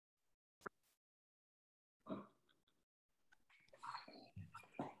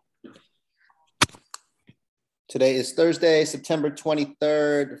Today is Thursday, September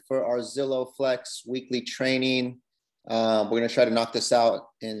 23rd for our Zillow Flex weekly training. We're going to try to knock this out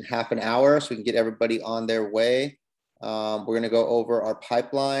in half an hour so we can get everybody on their way. We're going to go over our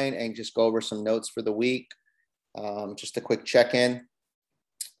pipeline and just go over some notes for the week. Just a quick check-in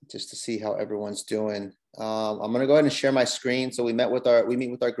just to see how everyone's doing. I'm going to go ahead and share my screen. So we meet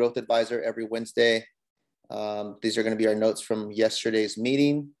with our growth advisor every Wednesday. These are going to be our notes from yesterday's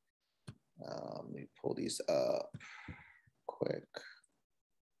meeting. Let me pull these up quick.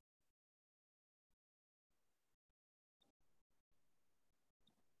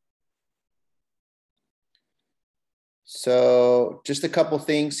 So just a couple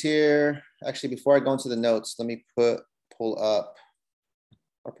things here. Actually, before I go into the notes, let me pull up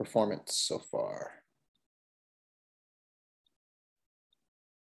our performance so far.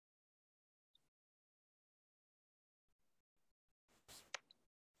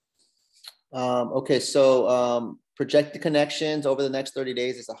 Okay, so projected connections over the next 30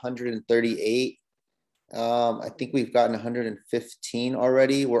 days is 138. I think we've gotten 115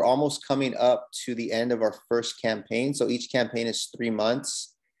 already. We're almost coming up to the end of our first campaign. So each campaign is 3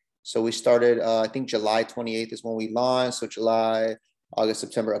 months. So we started, I think July 28th is when we launched. So July, August,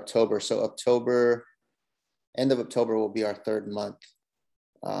 September, October. So end of October will be our 3rd month.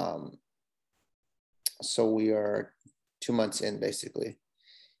 So we are 2 months in basically.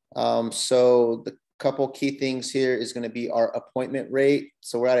 So the couple key things here is going to be our appointment rate.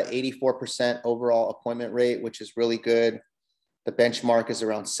 So we're at an 84% overall appointment rate, which is really good. The benchmark is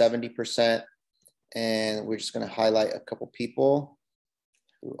around 70%. And we're just going to highlight a couple people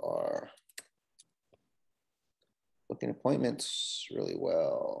who are booking appointments really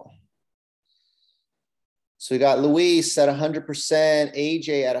well. So we got Luis at 100%,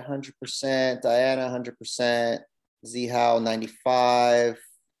 AJ at 100%, Diana 100%, Zihao 95%.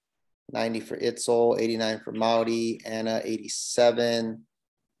 90 for Itzel, 89 for Maudi, Anna 87,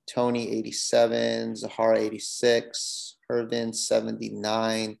 Tony 87, Zahara 86, Hervin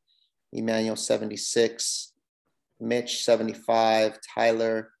 79, Emmanuel 76, Mitch 75,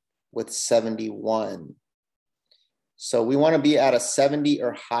 Tyler with 71. So we want to be at a 70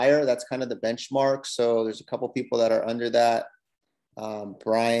 or higher. That's kind of the benchmark. So there's a couple people that are under that.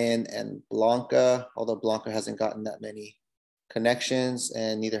 Brian and Blanca, although Blanca hasn't gotten that many connections,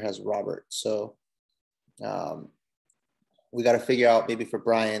 and neither has Robert. So we got to figure out maybe for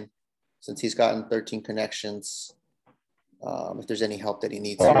Brian, since he's gotten 13 connections, if there's any help that he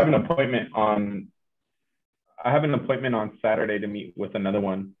needs. Well, I have an appointment on Saturday to meet with another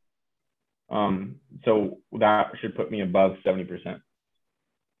one. So that should put me above 70%.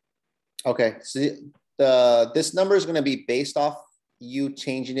 Okay, so this number is going to be based off you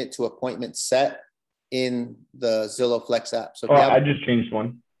changing it to appointment set in the Zillow Flex app. So I just changed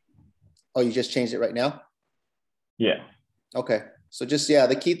one. Oh, you just changed it right now? Yeah. Okay. So just, yeah,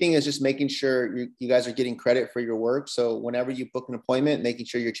 the key thing is just making sure you guys are getting credit for your work. So whenever you book an appointment, making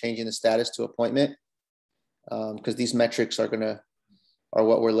sure you're changing the status to appointment, because these metrics are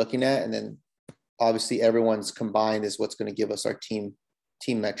what we're looking at. And then obviously everyone's combined is what's going to give us our team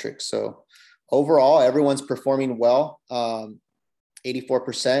metrics. So overall, everyone's performing well.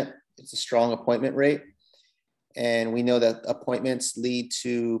 84%. It's a strong appointment rate. And we know that appointments lead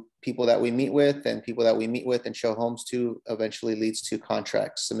to people that we meet with, and people that we meet with and show homes to eventually leads to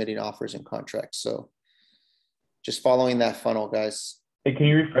contracts, submitting offers and contracts. So just following that funnel, guys. Hey, can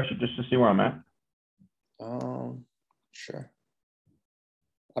you refresh it just to see where I'm at? Sure.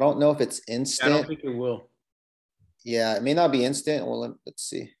 I don't know if it's instant. I don't think it will. Yeah, it may not be instant. Well, let's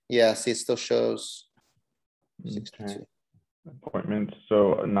see. Yeah, see, it still shows 62. Okay. Appointments,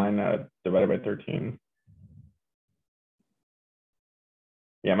 so 9 divided by 13.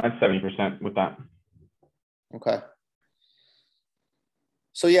 Yeah, I'm at 70% with that. Okay.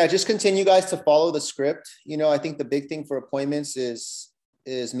 So yeah, just continue guys to follow the script. I think the big thing for appointments is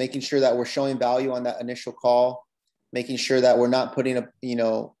making sure that we're showing value on that initial call, making sure that we're not putting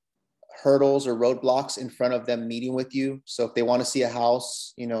hurdles or roadblocks in front of them meeting with you. So if they want to see a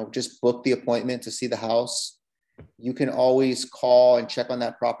house, just book the appointment to see the house. You can always call and check on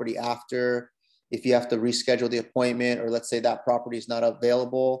that property after. If you have to reschedule the appointment, or let's say that property is not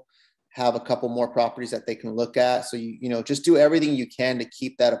available, have a couple more properties that they can look at. So just do everything you can to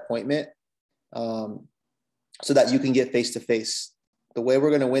keep that appointment, so that you can get face-to-face. The way we're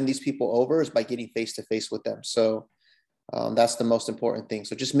going to win these people over is by getting face-to-face with them. So that's the most important thing.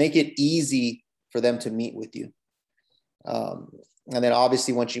 So just make it easy for them to meet with you. And then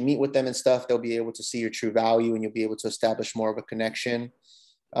obviously once you meet with them and stuff, they'll be able to see your true value, and you'll be able to establish more of a connection.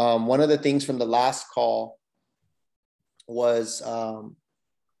 One of the things from the last call was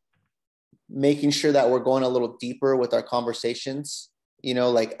making sure that we're going a little deeper with our conversations,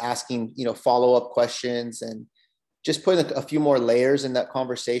 like asking, follow-up questions and just putting a few more layers in that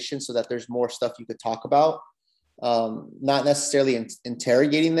conversation so that there's more stuff you could talk about. Not necessarily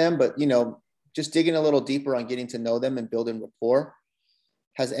interrogating them, but, just digging a little deeper on getting to know them and building rapport.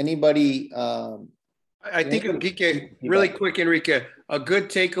 Has anybody, I think, Enrique, really quick, Enrique, a good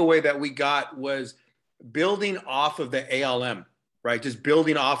takeaway that we got was building off of the ALM, right? Just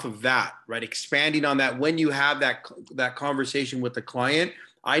building off of that, right? Expanding on that when you have that conversation with the client.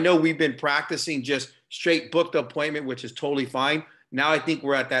 I know we've been practicing just straight booked appointment, which is totally fine. Now I think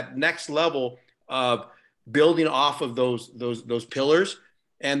we're at that next level of building off of those pillars.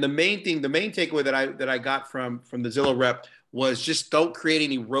 And the main takeaway that I got from the Zillow rep was just don't create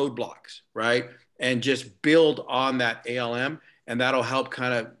any roadblocks, right? And just build on that ALM, and that'll help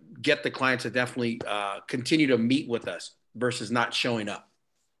kind of get the clients to definitely continue to meet with us versus not showing up.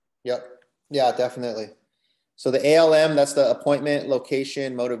 Yep. Yeah, definitely. So the ALM, that's the appointment,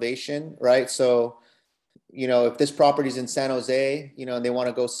 location, motivation, right? So, if this property is in San Jose, and they want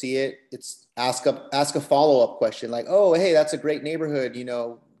to go see it, it's ask a follow-up question like, oh, hey, that's a great neighborhood. Do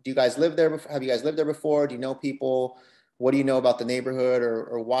you guys live there? Have you guys lived there before? Do you know people? What do you know about the neighborhood,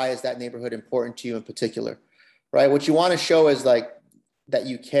 or why is that neighborhood important to you in particular, right? What you want to show is like that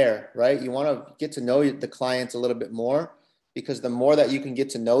you care, right? You want to get to know the clients a little bit more, because the more that you can get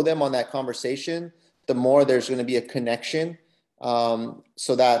to know them on that conversation, the more there's going to be a connection,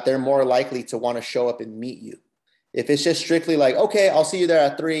 so that they're more likely to want to show up and meet you. If it's just strictly like, okay, I'll see you there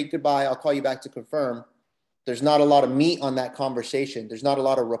at 3, goodbye, I'll call you back to confirm, there's not a lot of meat on that conversation. There's not a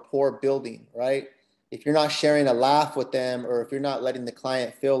lot of rapport building, right? If you're not sharing a laugh with them, or if you're not letting the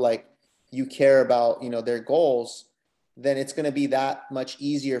client feel like you care about, their goals, then it's going to be that much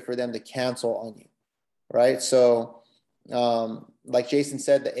easier for them to cancel on you, right? So, like Jason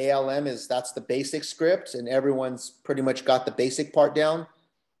said, the ALM that's the basic script, and everyone's pretty much got the basic part down.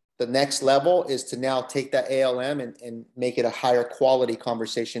 The next level is to now take that ALM and make it a higher quality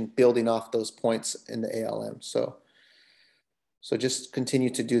conversation, building off those points in the ALM. So just continue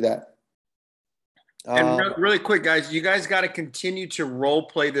to do that. And really quick, guys, you guys got to continue to role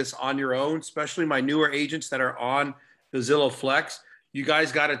play this on your own, especially my newer agents that are on the Zillow Flex. You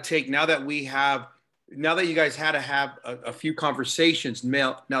guys got to take, now that you guys had to have a few conversations,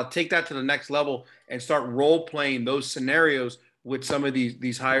 now take that to the next level and start role playing those scenarios with some of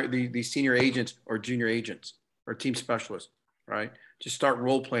these senior agents or junior agents or team specialists, right? Just start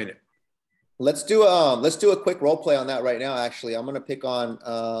role playing it. Let's do a quick role play on that right now. Actually, I'm going to pick on,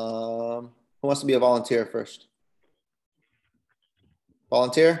 who wants to be a volunteer first?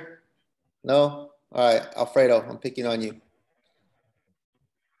 Volunteer? No? All right, Alfredo, I'm picking on you.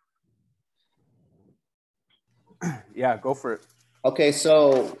 Yeah, go for it. Okay,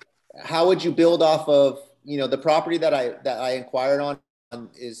 so how would you build off of, the property that I inquired on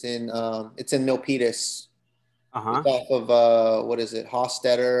is in it's in Milpitas. It's off of what is it,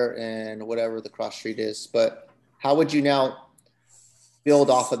 Hofstetter and whatever the cross street is. But how would you now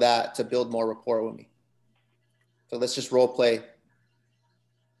build off of that to build more rapport with me? So let's just role play.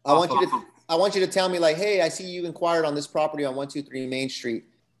 I want you to tell me like, hey, I see you inquired on this property on 123 Main Street.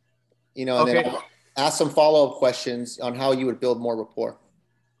 And then I'll ask some follow-up questions on how you would build more rapport.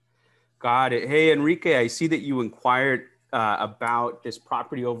 Got it. Hey, Enrique, I see that you inquired about this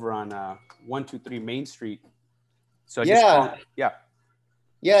property over on 123 Main Street. So yeah.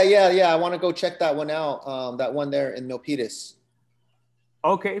 I want to go check that one out. That one there in Milpitas.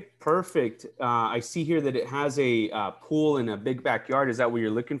 Okay, perfect. I see here that it has a pool and a big backyard. Is that what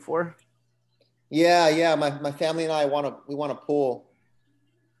you're looking for? Yeah. My family and I want a pool.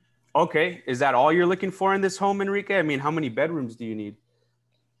 Okay. Is that all you're looking for in this home, Enrique? I mean, how many bedrooms do you need?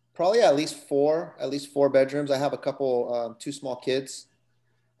 Probably at least four bedrooms. I have a couple, 2 small kids.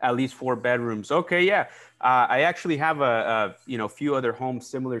 At least 4 bedrooms. Okay, yeah. I actually have a few other homes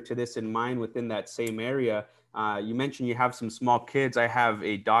similar to this in mind within that same area. You mentioned you have some small kids. I have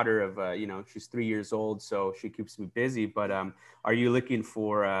a daughter of, she's 3 years old, so she keeps me busy. But are you looking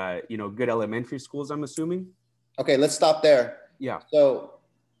for, good elementary schools, I'm assuming? Okay, let's stop there. Yeah. So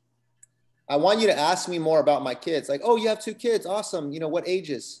I want you to ask me more about my kids. Like, oh, you have 2 kids. Awesome. What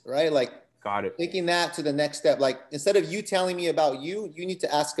ages, right? Like, got it. Taking that to the next step. Like, instead of you telling me about you, you need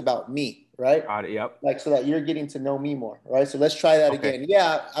to ask about me, right? Got it. Yep. Like, so that you're getting to know me more, right? So let's try that again.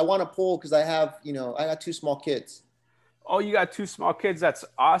 Yeah, I want a pool because I have, I got 2 small kids. Oh, you got 2 small kids. That's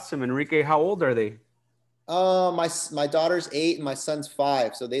awesome. Enrique, how old are they? My daughter's 8 and my son's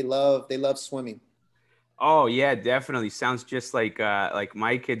 5. So they love swimming. Oh yeah, definitely. Sounds just like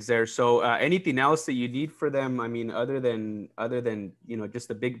my kids there. So anything else that you need for them? I mean, other than just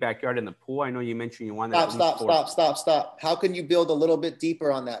the big backyard and the pool. I know you mentioned you wanted at least four. Stop. How can you build a little bit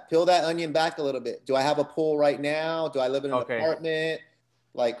deeper on that? Peel that onion back a little bit. Do I have a pool right now? Do I live in an Okay. apartment?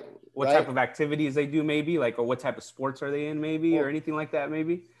 Like, What type right? of activities they do, maybe, like, or what type of sports are they in, maybe, or Well, anything like that,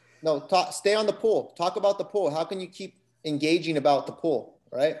 maybe? no, stay on the pool. Talk about the pool. How can you keep engaging about the pool,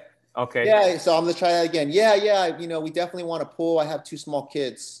 right? Okay. Yeah, so I'm gonna try that again. Yeah, we definitely want a pool. I have two small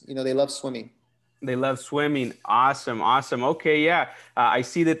kids. They love swimming. They love swimming. Awesome, awesome. Okay, yeah. I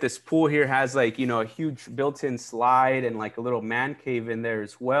see that this pool here has a huge built-in slide and like a little man cave in there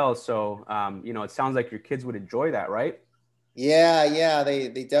as well. So, it sounds like your kids would enjoy that, right? Yeah, they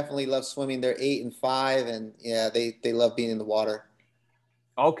definitely love swimming. They're 8 and 5, and yeah, they love being in the water.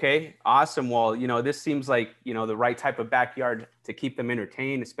 Okay, awesome. Well, this seems like, the right type of backyard to keep them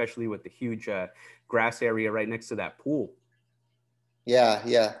entertained, especially with the huge grass area right next to that pool.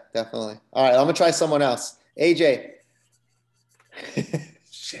 Yeah, definitely. All right, I'm gonna try someone else. AJ.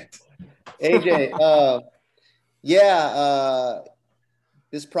 Shit. AJ, yeah,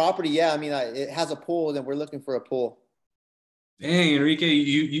 this property, yeah, I mean, it has a pool, and we're looking for a pool. Dang, Enrique,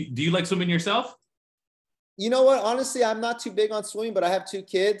 you do you like swimming yourself? You know what? Honestly, I'm not too big on swimming, but I have two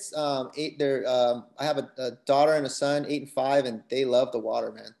kids. I have a daughter and a son, 8 and 5, and they love the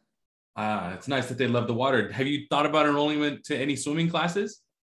water, man. It's nice that they love the water. Have you thought about enrolling to any swimming classes?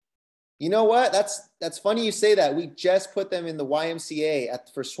 You know what? That's funny you say that. We just put them in the YMCA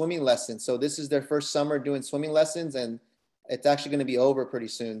for swimming lessons. So this is their first summer doing swimming lessons, and it's actually going to be over pretty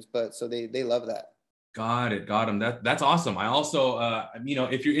soon. But so they love that. Got it. Got them. That's awesome. I also,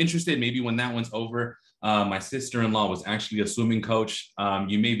 if you're interested, maybe when that one's over, my sister-in-law was actually a swimming coach.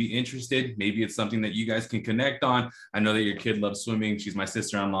 You may be interested. Maybe it's something that you guys can connect on. I know that your kid loves swimming. She's my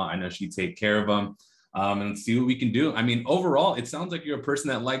sister-in-law. I know she'd take care of them. And see what we can do. I mean, overall, it sounds like you're a person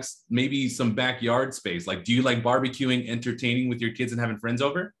that likes maybe some backyard space. Like, do you like barbecuing, entertaining with your kids and having friends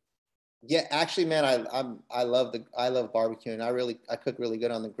over? Yeah, actually, man, I love barbecuing. I cook really good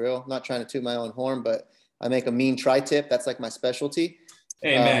on the grill. I'm not trying to toot my own horn, but I make a mean tri-tip. That's like my specialty.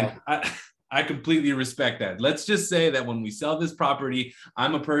 Hey, man, I completely respect that. Let's just say that when we sell this property,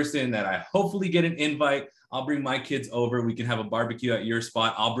 I'm a person that I hopefully get an invite. I'll bring my kids over. We can have a barbecue at your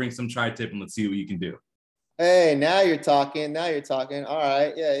spot. I'll bring some tri-tip and let's see what you can do. Hey, now you're talking. All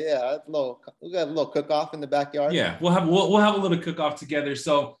right, yeah. We got a little cook-off in the backyard. Yeah, we'll have a little cook-off together.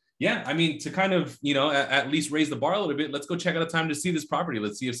 So yeah, I mean, to kind of at least raise the bar a little bit, let's go check out a time to see this property.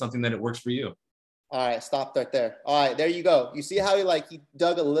 Let's see if something that it works for you. All right, stop right there. All right, there you go. You see how he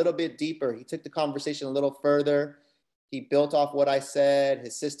dug a little bit deeper. He took the conversation a little further. He built off what I said.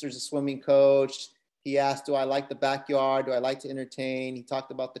 His sister's a swimming coach. He asked, do I like the backyard? Do I like to entertain? He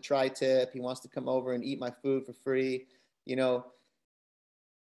talked about the tri-tip. He wants to come over and eat my food for free.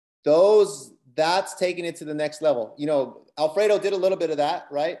 That's taking it to the next level. Alfredo did a little bit of that,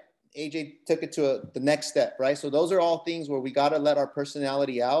 right? AJ took it to the next step, right? So those are all things where we got to let our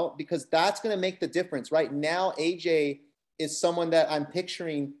personality out, because that's going to make the difference. Right now, AJ is someone that I'm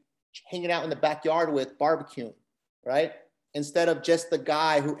picturing hanging out in the backyard with, barbecuing, right? Instead of just the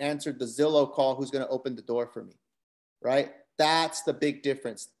guy who answered the Zillow call who's going to open the door for me, right? That's the big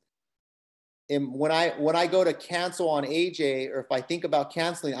difference. And when I go to cancel on AJ, or if I think about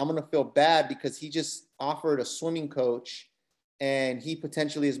canceling, I'm going to feel bad because he just offered a swimming coach, and he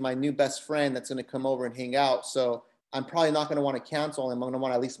potentially is my new best friend that's going to come over and hang out. So I'm probably not going to want to cancel him. I'm going to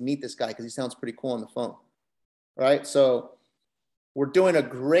want to at least meet this guy because he sounds pretty cool on the phone, right? So we're doing a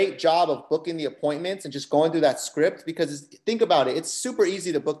great job of booking the appointments and just going through that script, because think about it. It's super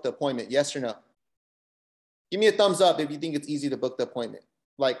easy to book the appointment. Yes or no? Give me a thumbs up if you think it's easy to book the appointment.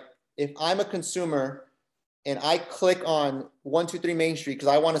 Like, if I'm a consumer and I click on 123 Main Street because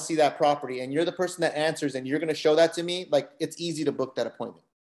I want to see that property, and you're the person that answers and you're going to show that to me, like, it's easy to book that appointment.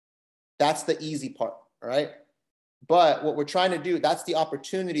 That's the easy part, all right? But what we're trying to do, that's the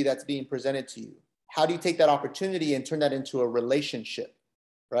opportunity that's being presented to you. How do you take that opportunity and turn that into a relationship,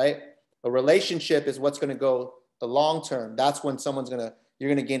 right? A relationship is what's going to go the long term. That's when you're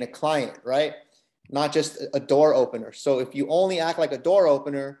going to gain a client, right? Not just a door opener. So if you only act like a door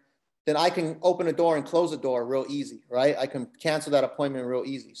opener, then I can open a door and close a door real easy, right? I can cancel that appointment real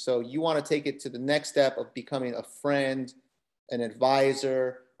easy. So you want to take it to the next step of becoming a friend, an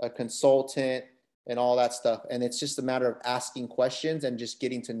advisor, a consultant, and all that stuff. And it's just a matter of asking questions and just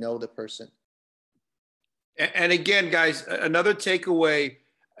getting to know the person. And again, guys, another takeaway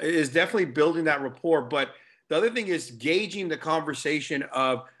is definitely building that rapport. But the other thing is gauging the conversation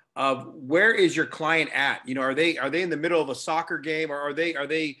of where is your client at? Are they in the middle of a soccer game, or are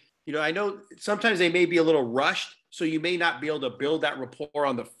they You know, I know sometimes they may be a little rushed, so you may not be able to build that rapport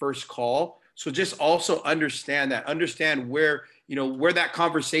on the first call. So just also understand that, understand where, you know, where that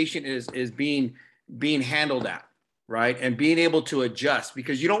conversation is being handled at, right? And being able to adjust,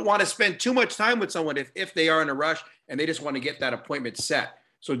 because you don't want to spend too much time with someone if they are in a rush and they just want to get that appointment set.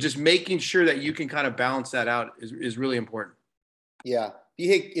 So just making sure that you can kind of balance that out is really important. Yeah.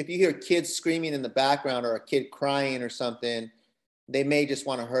 If you hear kids screaming in the background or a kid crying or something, they may just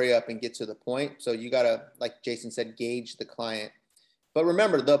want to hurry up and get to the point. So you got to, like Jason said, gauge the client. But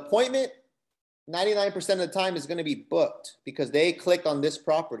remember, the appointment 99% of the time is going to be booked because they click on this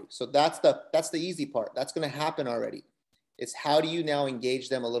property. So that's the easy part. That's going to happen already. It's how do you now engage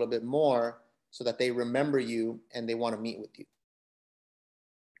them a little bit more so that they remember you and they want to meet with you.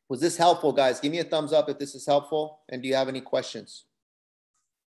 Was this helpful, guys? Give me a thumbs up if this is helpful. And do you have any questions?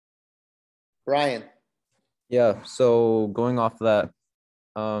 Brian. Yeah, so going off that,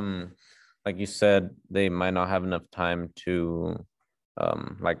 like you said, they might not have enough time to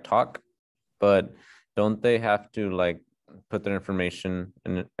like talk, but don't they have to like put their information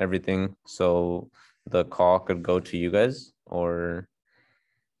and everything so the call could go to you guys, or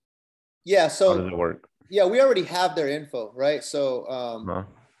yeah, so how does it work? Yeah, we already have their info, right? So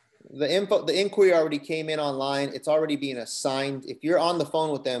the inquiry already came in online. It's already being assigned. If you're on the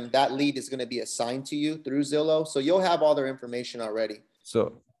phone with them, that lead is going to be assigned to you through Zillow. So you'll have all their information already.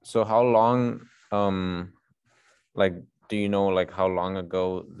 So how long, like, do you know like how long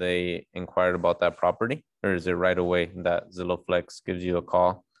ago they inquired about that property, or is it right away that Zillow Flex gives you a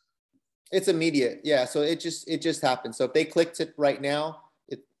call? It's immediate. Yeah. So it just happens. So if they clicked it right now,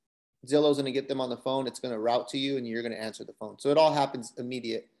 Zillow's going to get them on the phone. It's going to route to you and you're going to answer the phone. So it all happens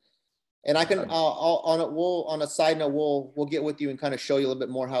immediate. And I can, on a side note, we'll get with you and kind of show you a little bit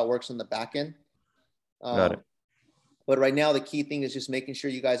more how it works on the back end. Got it. But right now, the key thing is just making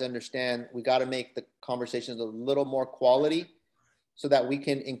sure you guys understand we got to make the conversations a little more quality so that we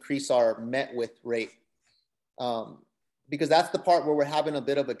can increase our met with rate. Because that's the part where we're having a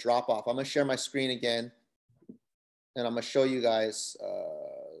bit of a drop off. I'm going to share my screen again and I'm going to show you guys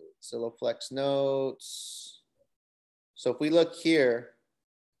Zillow Flex notes. So if we look here,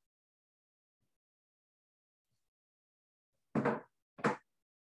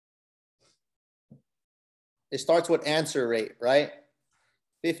 it starts with answer rate, right?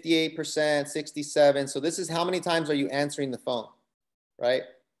 58%, 67%. So this is how many times are you answering the phone, right?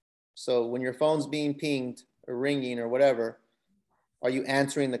 So when your phone's being pinged or ringing or whatever, are you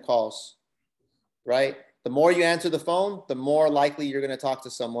answering the calls, right? The more you answer the phone, the more likely you're going to talk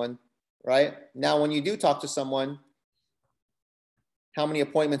to someone, right? Now, when you do talk to someone, how many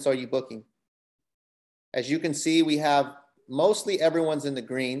appointments are you booking? As you can see, we have mostly everyone's in the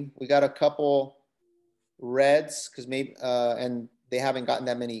green. We got a couple reds because maybe, and they haven't gotten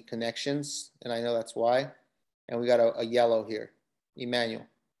that many connections. And I know that's why. And we got a yellow here, Emmanuel.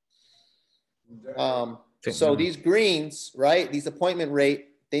 So these greens, right? These appointment rate,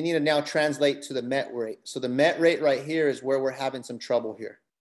 they need to now translate to the met rate. So the met rate right here is where we're having some trouble here.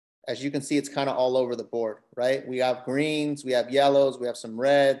 As you can see, it's kind of all over the board, right? We have greens, we have yellows, we have some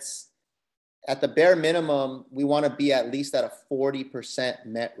reds. At the bare minimum, we want to be at least at a 40%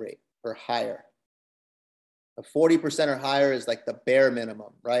 met rate or higher. A 40% or higher is like the bare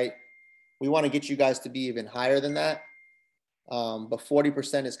minimum, right? We want to get you guys to be even higher than that. But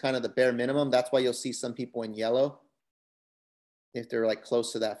 40% is kind of the bare minimum. That's why you'll see some people in yellow if they're like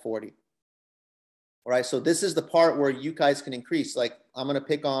close to that 40. All right, so this is the part where you guys can increase. Like I'm going to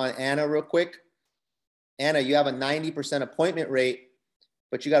pick on Anna real quick. Anna, you have a 90% appointment rate,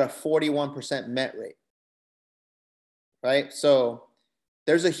 but you got a 41% met rate, right? So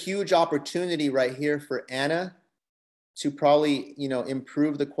there's a huge opportunity right here for Anna to probably, you know,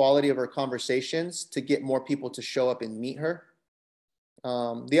 improve the quality of her conversations to get more people to show up and meet her.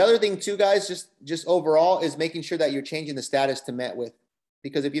 The other thing too, guys, just overall is making sure that you're changing the status to met with,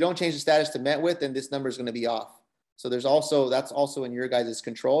 because if you don't change the status to met with, then this number is going to be off. So that's also in your guys'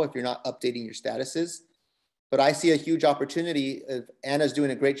 control if you're not updating your statuses. But I see a huge opportunity. If Anna's doing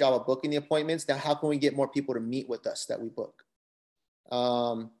a great job of booking the appointments, now how can we get more people to meet with us that we book?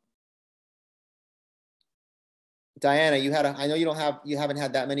 Diana, I know you haven't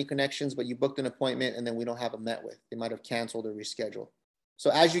had that many connections, but you booked an appointment and then we don't have a met with. They might have canceled or rescheduled. So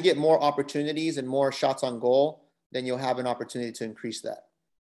as you get more opportunities and more shots on goal, then you'll have an opportunity to increase that.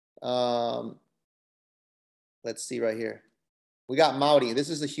 Let's see right here. We got Maudi. This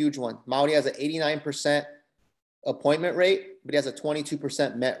is a huge one. Maudi has an 89% appointment rate, but he has a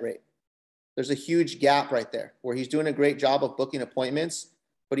 22% met rate. There's a huge gap right there where he's doing a great job of booking appointments,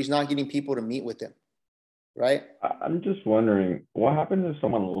 but he's not getting people to meet with him. right? I'm just wondering, what happens if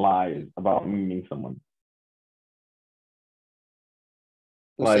someone lies about meeting someone?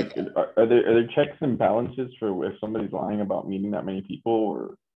 Who said Like, that? are there checks and balances for if somebody's lying about meeting that many people?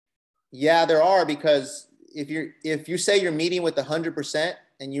 Or Yeah, there are, because if you say you're meeting with 100%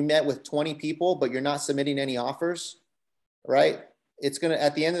 and you met with 20 people, but you're not submitting any offers, right? It's gonna,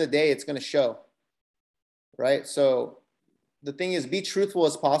 at the end of the day, it's gonna show, right? So the thing is, be truthful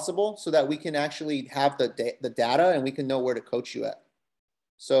as possible so that we can actually have the data and we can know where to coach you at.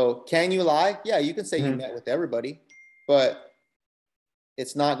 So can you lie? Yeah, you can say you met with everybody, but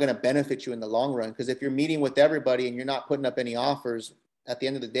it's not going to benefit you in the long run, because if you're meeting with everybody and you're not putting up any offers, at the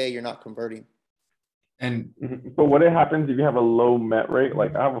end of the day, you're not converting. And but what happens if you have a low met rate?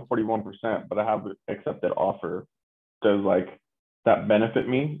 Like I have a 41%, but I have an accepted offer. Does like that benefit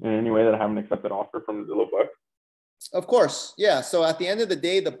me in any way that I have an accepted offer from Zillow Bucks? Of course. Yeah. So at the end of the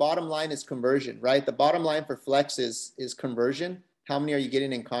day, the bottom line is conversion, right? The bottom line for Flex is conversion. How many are you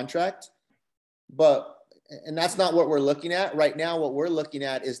getting in contract? But, and that's not what we're looking at right now. What we're looking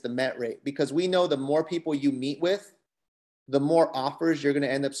at is the met rate, because we know the more people you meet with, the more offers you're going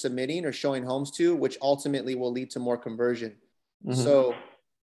to end up submitting or showing homes to, which ultimately will lead to more conversion. So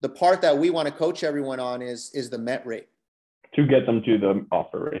the part that we want to coach everyone on is the met rate. To get them to the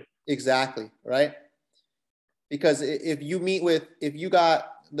offer rate. Exactly. Right. Because if you meet with, if you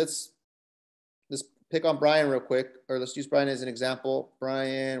got, let's pick on Brian real quick, or let's use Brian as an example.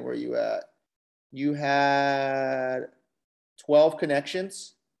 Brian, where are you at? You had 12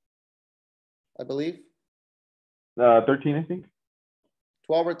 connections, I believe. 13, I think.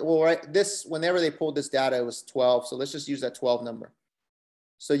 12 or, well, right. This, whenever they pulled this data, it was 12. So let's just use that 12 number.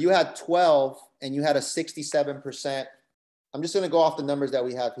 So you had 12 and you had a 67%. I'm just going to go off the numbers that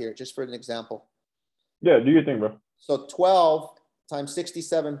we have here, just for an example. Yeah, do your thing, bro. So 12 times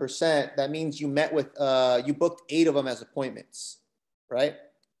 67%, that means you met with, you booked 8 of them as appointments, right?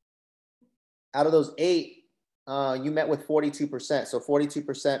 Out of those 8, you met with 42%. So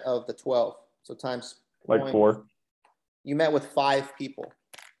 42% of the 12. So times like 4. You met with 5 people,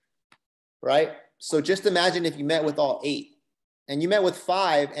 right? So just imagine if you met with all 8 and you met with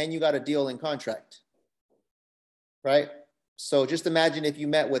 5 and you got a deal in contract, right? So just imagine if you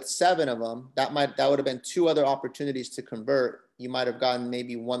met with 7 of them, that would have been 2 other opportunities to convert. You might have gotten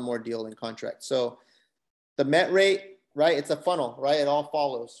maybe 1 more deal in contract. So the met rate, right? It's a funnel, right? It all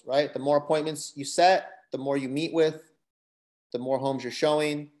follows, right? The more appointments you set, the more you meet with, the more homes you're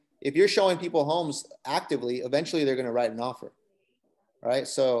showing. If you're showing people homes actively, eventually they're going to write an offer, right?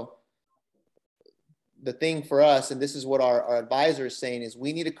 So the thing for us, and this is what our advisor is saying, is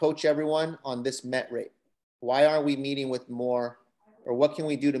we need to coach everyone on this met rate. Why aren't we meeting with more, or what can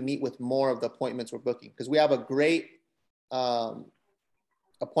we do to meet with more of the appointments we're booking? Because we have a great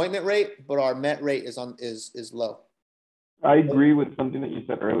appointment rate, but our met rate is low. I agree with something that you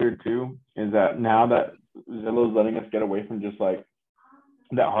said earlier too, is that now that Zillow is letting us get away from just like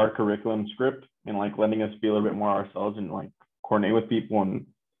that hard curriculum script and like letting us be a little bit more ourselves and like coordinate with people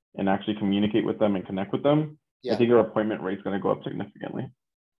and actually communicate with them and connect with them, I think our appointment rate is going to go up significantly.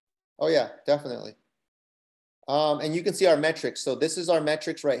 Oh yeah, definitely. And you can see our metrics. So this is our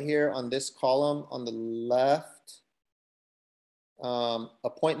metrics right here on this column on the left.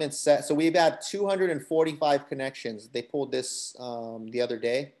 Appointments set. So we've had 245 connections. They pulled this the other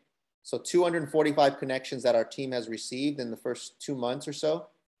day. So 245 connections that our team has received in the first 2 months or so.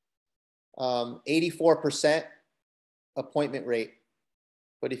 84% appointment rate.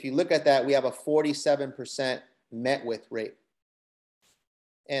 But if you look at that, we have a 47% met with rate.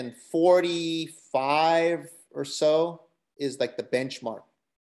 And 45 or so is like the benchmark,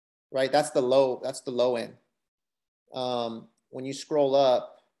 right? That's the low end. When you scroll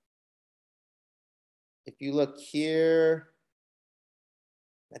up, if you look here,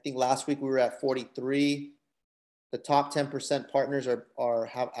 I think last week we were at 43. The top 10% partners are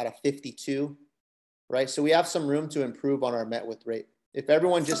at a 52, right? So we have some room to improve on our met with rate. If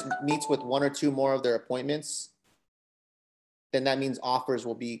everyone just meets with 1 or 2 more of their appointments, then that means offers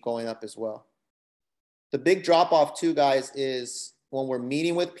will be going up as well. The big drop off too, guys, is when we're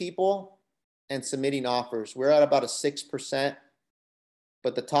meeting with people and submitting offers. We're at about a 6%,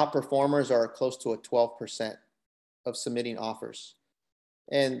 but the top performers are close to a 12% of submitting offers.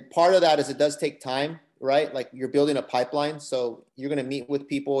 And part of that is it does take time, right? Like you're building a pipeline. So you're going to meet with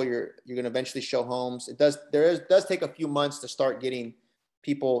people. You're going to eventually show homes. It does take a few months to start getting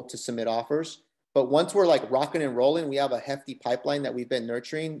people to submit offers. But once we're like rocking and rolling, we have a hefty pipeline that we've been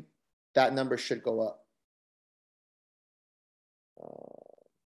nurturing. That number should go up.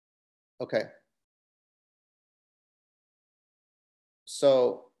 Okay.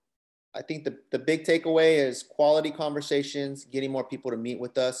 So I think the big takeaway is quality conversations, getting more people to meet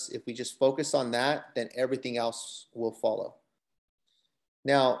with us. If we just focus on that, then everything else will follow.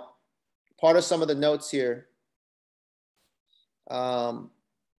 Now, part of some of the notes here,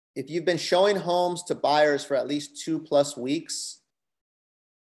 if you've been showing homes to buyers for at least 2+ weeks,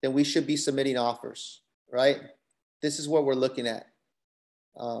 then we should be submitting offers, right? This is what we're looking at.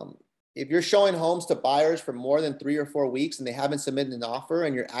 If you're showing homes to buyers for more than 3 or 4 weeks and they haven't submitted an offer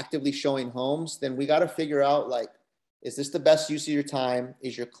and you're actively showing homes, then we got to figure out, like, is this the best use of your time?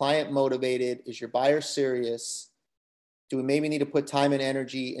 Is your client motivated? Is your buyer serious? Do we maybe need to put time and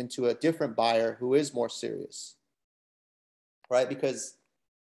energy into a different buyer who is more serious, right? Because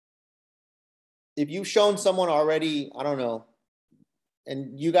if you've shown someone already, I don't know,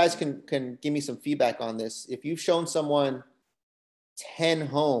 and you guys can give me some feedback on this. If you've shown someone 10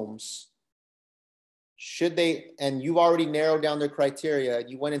 homes, should they, and you've already narrowed down their criteria,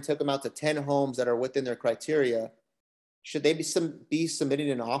 you went and took them out to 10 homes that are within their criteria, should they be submitting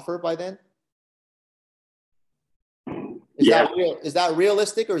an offer by then? Is that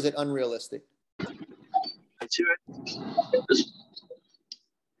realistic or is it unrealistic?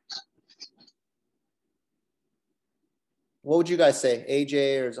 What would you guys say,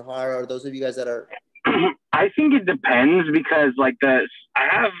 AJ or Zahara, or those of you guys that are? I think it depends because I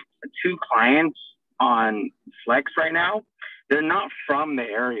have 2 clients on Flex right now. They're not from the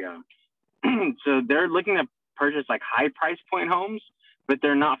area. So they're looking to purchase like high price point homes, but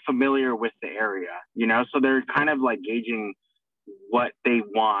they're not familiar with the area, you know? So they're kind of like gauging what they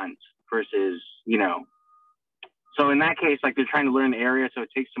want versus, you know. So in that case, like they're trying to learn the area. So it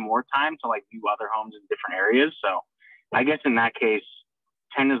takes some more time to like view other homes in different areas. So I guess in that case,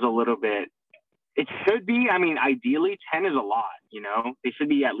 10 is a little bit, it should be, I mean, ideally 10 is a lot, you know, they should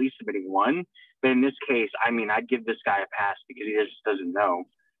be at least submitting 1. But in this case, I mean, I'd give this guy a pass because he just doesn't know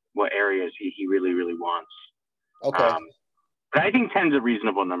what areas he really, really wants. Okay. But I think 10 is a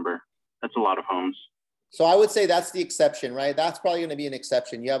reasonable number. That's a lot of homes. So I would say that's the exception, right? That's probably going to be an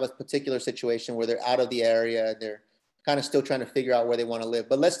exception. You have a particular situation where they're out of the area. They're kind of still trying to figure out where they want to live.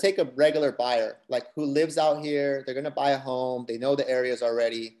 But let's take a regular buyer, like who lives out here. They're going to buy a home. They know the areas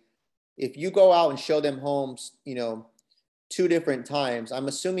already. If you go out and show them homes, you know, 2 different times, I'm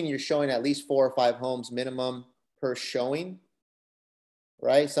assuming you're showing at least 4 or 5 homes minimum per showing,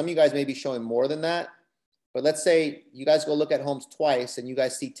 right? Some of you guys may be showing more than that. But let's say you guys go look at homes twice and you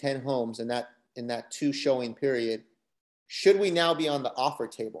guys see 10 homes in that 2 showing period. Should we now be on the offer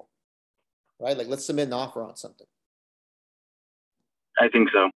table, right? Like let's submit an offer on something. I think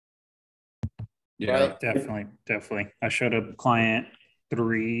so. Yeah, right? Definitely. I showed a client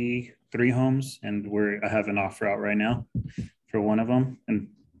 3 homes and I have an offer out right now for one of them. And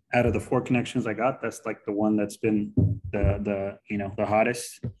out of the 4 connections I got, that's like the one that's been the you know, the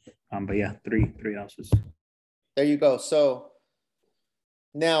hottest. But yeah, 3 houses. There you go. So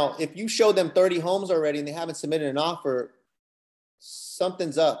now if you show them 30 homes already and they haven't submitted an offer,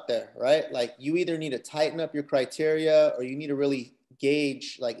 something's up there, right? Like you either need to tighten up your criteria or you need to really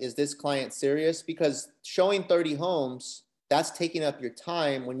gauge, like, is this client serious? Because showing 30 homes, that's taking up your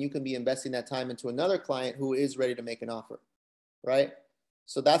time when you can be investing that time into another client who is ready to make an offer, right?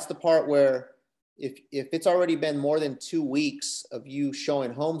 So that's the part where if it's already been more than 2 weeks of you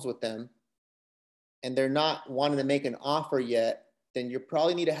showing homes with them and they're not wanting to make an offer yet, then you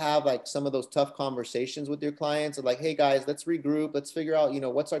probably need to have like some of those tough conversations with your clients of like, hey guys, let's regroup. Let's figure out, you know,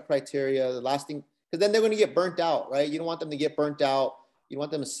 what's our criteria, the last thing, because then they're going to get burnt out, right? You don't want them to get burnt out. You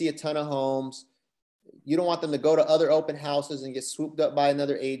want them to see a ton of homes. You don't want them to go to other open houses and get swooped up by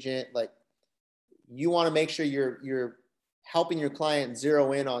another agent. Like you want to make sure you're helping your client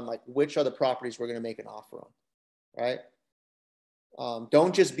zero in on like which are the properties we're going to make an offer on, right?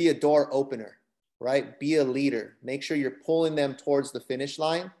 Don't just be a door opener, right? Be a leader. Make sure you're pulling them towards the finish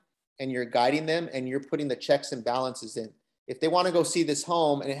line and you're guiding them and you're putting the checks and balances in. If they want to go see this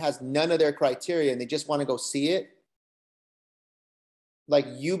home and it has none of their criteria and they just want to go see it, like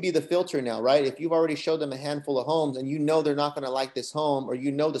you be the filter now, right? If you've already showed them a handful of homes and you know they're not going to like this home, or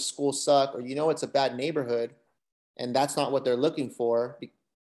you know the schools suck, or you know it's a bad neighborhood and that's not what they're looking for,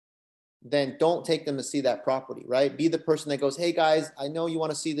 then don't take them to see that property, right? Be the person that goes, hey guys, I know you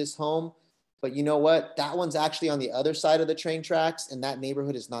want to see this home, but you know what? That one's actually on the other side of the train tracks and that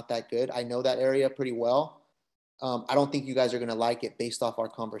neighborhood is not that good. I know that area pretty well. I don't think you guys are going to like it based off our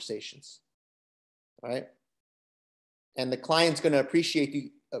conversations, right? And the client's going to appreciate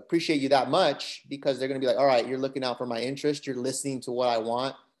you that much because they're going to be like, all right, you're looking out for my interest. You're listening to what I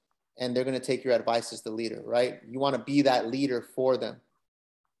want. And they're going to take your advice as the leader, right? You want to be that leader for them.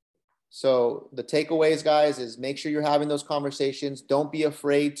 So the takeaways, guys, is make sure you're having those conversations. Don't be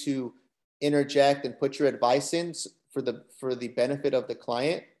afraid to interject and put your advice in for the benefit of the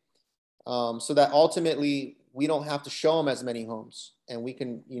client, so that ultimately we don't have to show them as many homes, and we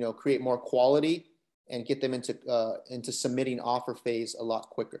can, you know, create more quality and get them into submitting offer phase a lot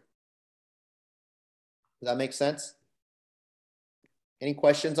quicker. Does that make sense? Any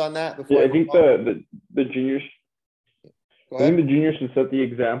questions on that before? Yeah, I think the juniors. Go I ahead. think the juniors should set the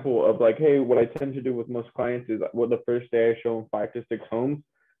example of like, hey, what I tend to do with most clients is what the first day I show them 5 to 6 homes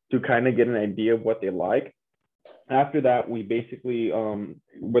to kind of get an idea of what they like. After that, we basically,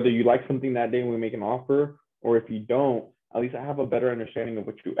 whether you like something that day, we make an offer, or if you don't, at least I have a better understanding of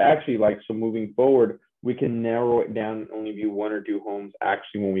what you actually like. So moving forward, we can narrow it down and only view 1 or 2 homes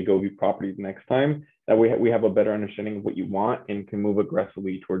actually when we go view properties next time. That we have a better understanding of what you want and can move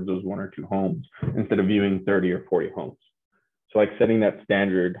aggressively towards those 1 or 2 homes instead of viewing 30 or 40 homes. So like setting that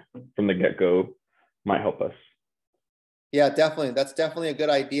standard from the get-go might help us. Yeah, definitely. That's definitely a good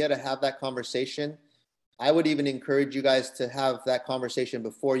idea to have that conversation. I would even encourage you guys to have that conversation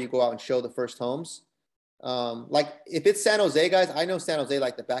before you go out and show the first homes. Like if it's San Jose, guys, I know San Jose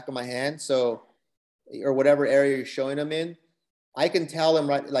like the back of my hand. So, or whatever area you're showing them in, I can tell them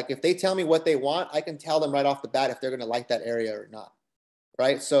right. Like if they tell me what they want, I can tell them right off the bat if they're going to like that area or not.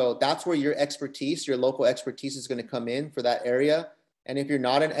 Right. So that's where your expertise, your local expertise is going to come in for that area. And if you're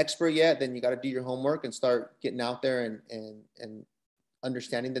not an expert yet, then you got to do your homework and start getting out there and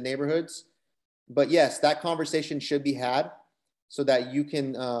understanding the neighborhoods. But yes, that conversation should be had so that you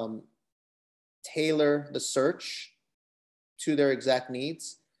can tailor the search to their exact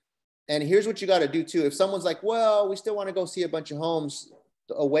needs. And here's what you got to do too. If someone's like, well, we still want to go see a bunch of homes,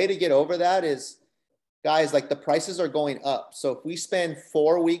 a way to get over that is, guys, like the prices are going up. So if we spend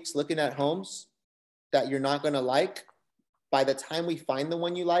 4 weeks looking at homes that you're not going to like, by the time we find the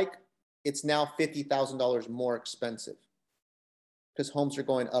one you like, it's now $50,000 more expensive because homes are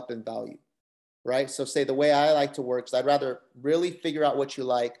going up in value, right? So say the way I like to work is I'd rather really figure out what you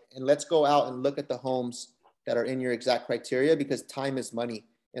like and let's go out and look at the homes that are in your exact criteria, because time is money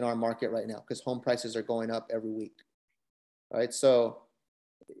in our market right now because home prices are going up every week, right? So,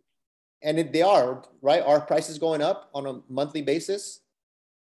 and they are, right? Our prices going up on a monthly basis,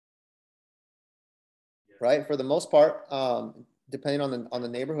 right? For the most part, depending on the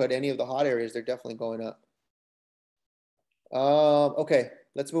neighborhood, any of the hot areas, they're definitely going up. Okay,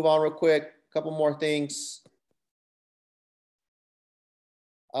 let's move on real quick. A couple more things.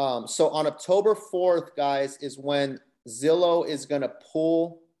 So on October 4th, guys, is when Zillow is going to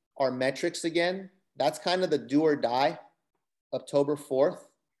pull our metrics again. That's kind of the do or die, October 4th,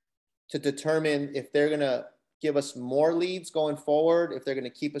 to determine if they're going to give us more leads going forward, if they're going to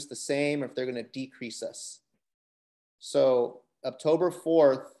keep us the same, or if they're going to decrease us. So October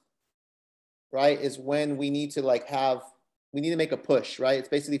 4th, right, is when we need to we need to make a push, right? It's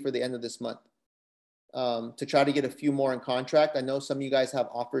basically for the end of this month to try to get a few more in contract. I know some of you guys have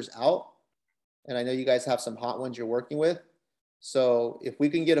offers out, and I know you guys have some hot ones you're working with. So if we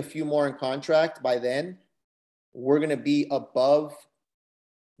can get a few more in contract by then, we're going to be above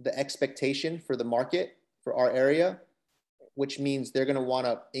the expectation for the market for our area, which means they're going to want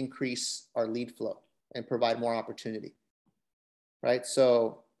to increase our lead flow and provide more opportunity, right?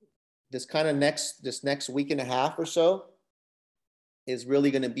 So this next week and a half or so is really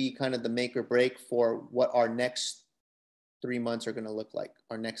going to be kind of the make or break for what our next 3 months are going to look like,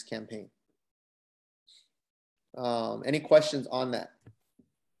 our next campaign. Any questions on that?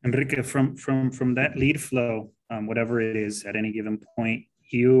 Enrique, from that lead flow, whatever it is at any given point,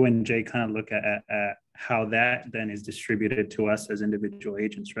 you and Jay kind of look at how that then is distributed to us as individual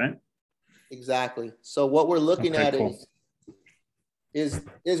agents, right? Exactly. So what we're looking at is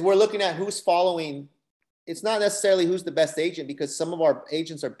we're looking at who's following. It's not necessarily who's the best agent, because some of our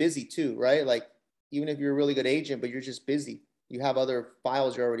agents are busy too, right? Like even if you're a really good agent, but you're just busy, you have other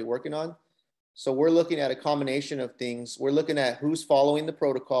files you're already working on. So we're looking at a combination of things. We're looking at who's following the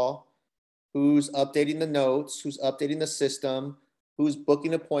protocol, who's updating the notes, who's updating the system, who's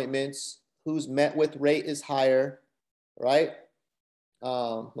booking appointments, who's met with rate is higher, right?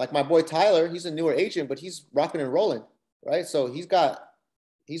 Like my boy Tyler, he's a newer agent, but he's rocking and rolling, right? So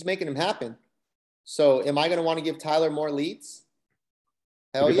he's making them happen. So am I going to want to give Tyler more leads?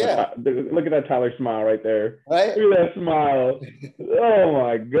 Hell yeah. Look at that Tyler smile right there. Right? Look at that smile. Oh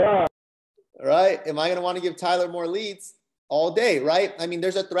my God. Right? Am I going to want to give Tyler more leads? All day, right? I mean,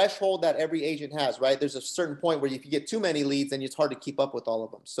 there's a threshold that every agent has, right? There's a certain point where if you get too many leads, then it's hard to keep up with all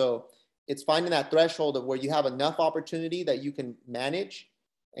of them. So it's finding that threshold of where you have enough opportunity that you can manage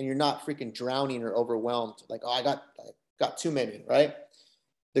and you're not freaking drowning or overwhelmed. Like, oh, I got too many, right?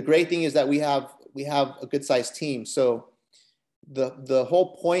 The great thing is that we have a good sized team. So the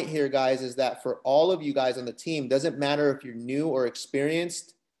whole point here, guys, is that for all of you guys on the team, doesn't matter if you're new or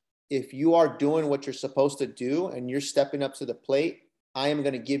experienced, if you are doing what you're supposed to do and you're stepping up to the plate, I am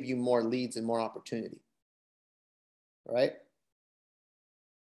going to give you more leads and more opportunity. All right?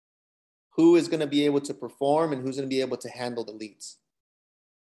 Who is going to be able to perform and who's going to be able to handle the leads?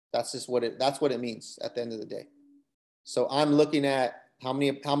 That's just that's what it means at the end of the day. So I'm looking at how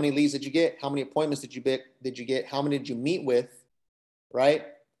many leads did you get? How many appointments did you get? How many did you meet with? Right?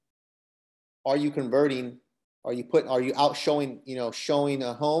 Are you converting? Are you out showing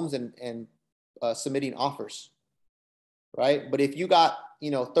homes and submitting offers? Right? But if you got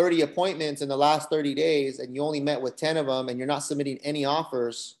 30 appointments in the last 30 days and you only met with 10 of them and you're not submitting any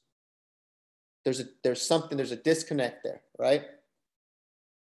offers, there's a disconnect there, right?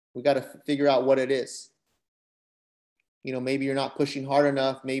 We got to figure out what it is. Maybe you're not pushing hard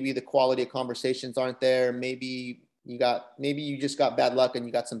enough. Maybe the quality of conversations aren't there. Maybe you just got bad luck and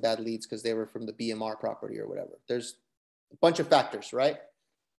you got some bad leads because they were from the BMR property or whatever. There's a bunch of factors, right?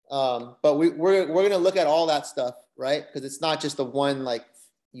 But we're going to look at all that stuff, right? Because it's not just the one, like,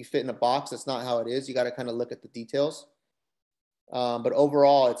 you fit in a box. That's not how it is. You got to kind of look at the details. But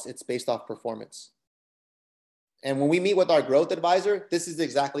overall, it's based off performance. And when we meet with our growth advisor, this is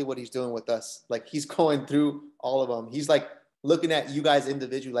exactly what he's doing with us. Like, he's going through all of them. He's like looking at you guys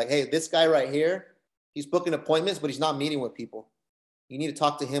individually, like, hey, this guy right here, he's booking appointments, but he's not meeting with people. You need to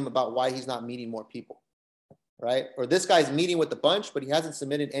talk to him about why he's not meeting more people, right? Or this guy's meeting with a bunch, but he hasn't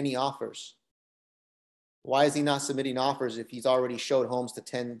submitted any offers. Why is he not submitting offers if he's already showed homes to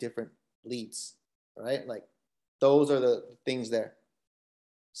 10 different leads, right? Like, those are the things there.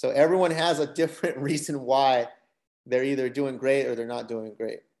 So everyone has a different reason why they're either doing great or they're not doing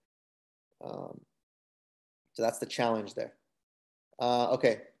great. So that's the challenge there.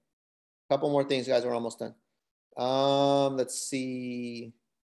 Okay. A couple more things, guys. We're almost done. Let's see.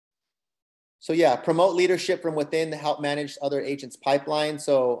 So yeah, promote leadership from within to help manage other agents' pipeline.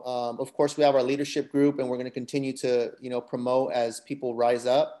 So of course we have our leadership group and we're going to continue to, promote as people rise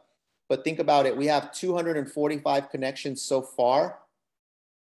up. But think about it. We have 245 connections so far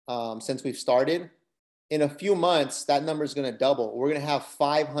since we've started. In a few months, that number is going to double. We're going to have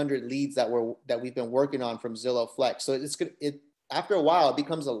 500 leads that we've been working on from Zillow Flex. So after a while, it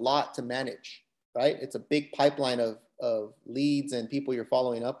becomes a lot to manage, right? It's a big pipeline of leads and people you're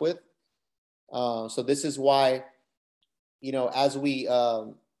following up with. So this is why, as we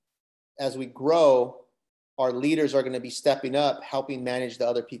grow, our leaders are going to be stepping up, helping manage the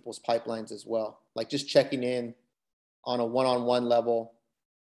other people's pipelines as well. Like, just checking in on a one-on-one level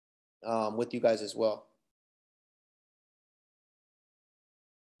with you guys as well.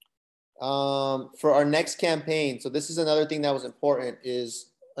 For our next campaign, so this is another thing that was important, is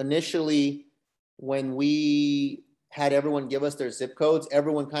initially when we had everyone give us their zip codes,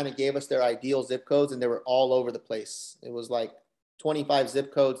 everyone kind of gave us their ideal zip codes and they were all over the place. It was like 25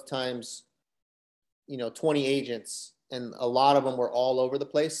 zip codes times 20 agents, and a lot of them were all over the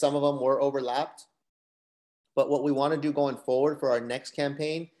place. Some of them were overlapped. But what we want to do going forward for our next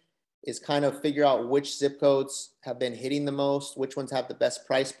campaign is kind of figure out which zip codes have been hitting the most, which ones have the best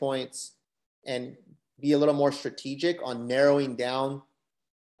price points, and be a little more strategic on narrowing down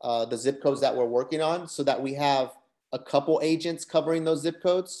the zip codes that we're working on, so that we have a couple agents covering those zip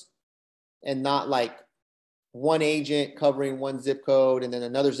codes and not like one agent covering one zip code and then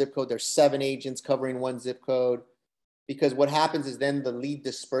another zip code. There's 7 agents covering one zip code, because what happens is then the lead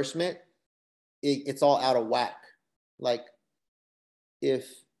disbursement, it's all out of whack. Like, if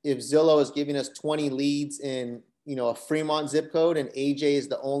Zillow is giving us 20 leads in, a Fremont zip code and AJ is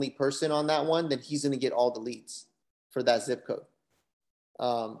the only person on that one, then he's going to get all the leads for that zip code.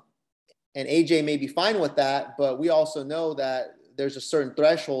 And AJ may be fine with that, but we also know that there's a certain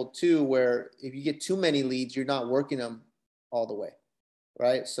threshold too, where if you get too many leads, you're not working them all the way,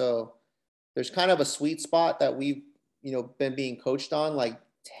 right? So there's kind of a sweet spot that we've, been being coached on, like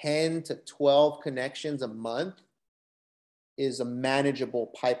 10 to 12 connections a month is a manageable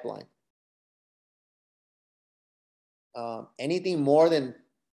pipeline. Anything more than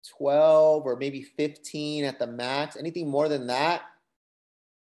 12 or maybe 15 at the max, anything more than that,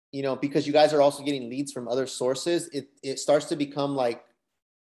 because you guys are also getting leads from other sources, it starts to become like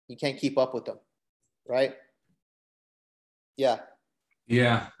you can't keep up with them, right? Yeah.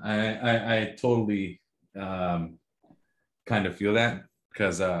 Yeah, I totally kind of feel that,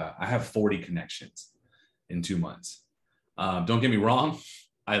 because I have 40 connections in 2 months. Don't get me wrong.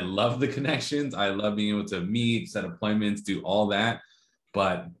 I love the connections. I love being able to meet, set appointments, do all that.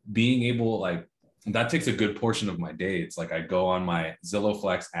 But being able, like, that takes a good portion of my day. It's like I go on my Zillow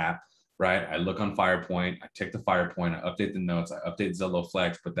Flex app, right? I look on FirePoint, I check the FirePoint, I update the notes, I update Zillow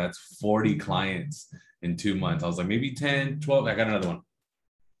Flex, but that's 40 clients in 2 months. I was like, maybe 10, 12. I got another one.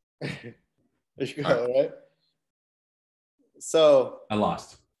 There you go, right? So I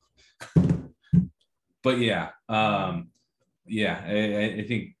lost. But yeah, I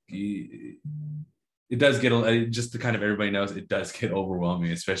think it does get, just to kind of everybody knows, it does get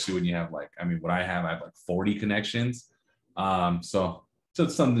overwhelming, especially when you have like, I mean, what I have like 40 connections. So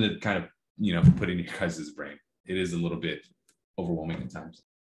it's something to kind of, you know, put in your guys' brain. It is a little bit overwhelming at times.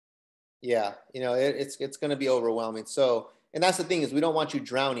 yeah, you know, it's going to be overwhelming. So, and that's the thing is we don't want you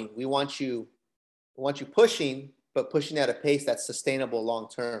drowning. We want you pushing, but pushing at a pace that's sustainable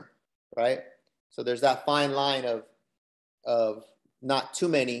long-term, right? So there's that fine line of not too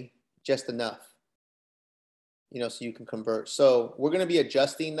many, just enough, you know, so you can convert. So we're going to be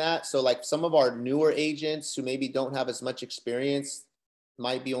adjusting that. So like some of our newer agents who maybe don't have as much experience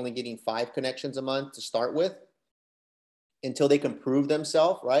might be only getting 5 connections a month to start with until they can prove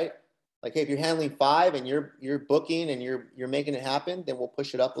themselves, right? Like, hey, if you're handling 5 and you're booking and you're making it happen, then we'll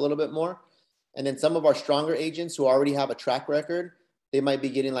push it up a little bit more. And then some of our stronger agents who already have a track record, they might be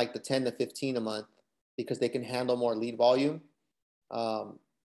getting like the 10 to 15 a month because they can handle more lead volume. And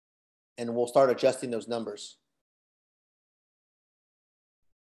we'll start adjusting those numbers.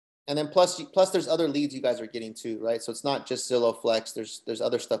 And then plus there's other leads you guys are getting too, right? So it's not just Zillow Flex. There's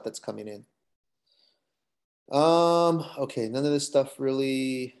other stuff that's coming in. Okay, none of this stuff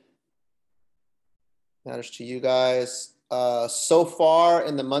really matters to you guys. So far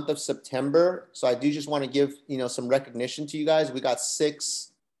in the month of September, so I do just want to give, you know, some recognition to you guys. We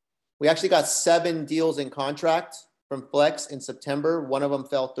actually got 7 deals in contract from Flex in September. One of them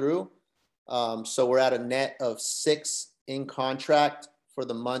fell through. So we're at a net of 6 in contract for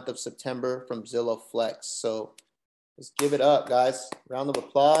the month of September from Zillow Flex. So let's give it up, guys. Round of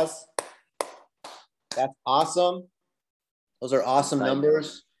applause. That's awesome. Those are awesome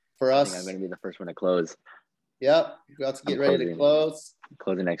numbers for us. I think I'm going to be the first one to close. Yep. We're about to get ready to close.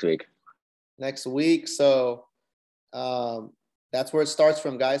 Closing next week. Next week. So that's where it starts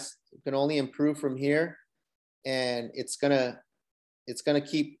from, guys. It can only improve from here. And it's gonna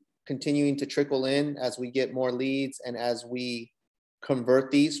keep continuing to trickle in as we get more leads and as we convert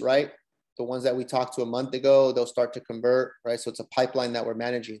these, right? The ones that we talked to a month ago, they'll start to convert, right? So it's a pipeline that we're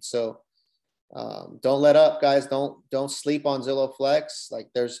managing. So don't let up, guys. Don't sleep on Zillow Flex. Like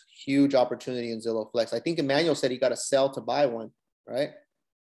there's huge opportunity in Zillow Flex. I think Emmanuel said he got to sell to buy one, right?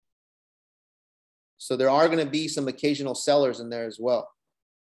 So there are going to be some occasional sellers in there as well,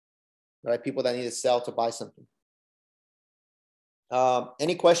 right? People that need to sell to buy something.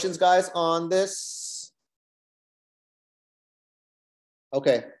 Any questions, guys, on this?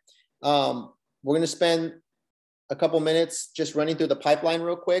 Okay. We're going to spend a couple minutes just running through the pipeline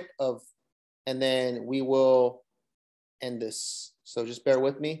real quick and then we will end this. So just bear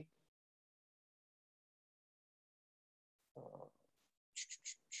with me. So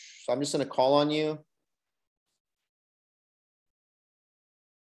I'm just going to call on you.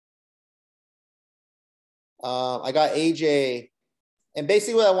 I got AJ. And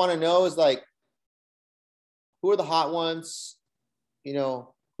basically what I want to know is like, who are the hot ones? You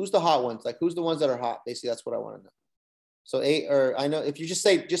know, who's the hot ones? Like, who's the ones that are hot? Basically, that's what I want to know. So I know if you just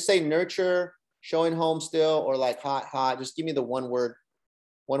say nurture, showing home still, or like hot, just give me the one word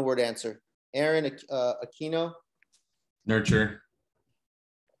answer. Aaron Aquino. Nurture.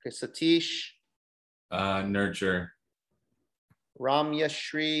 Okay, Satish. Nurture. Ramya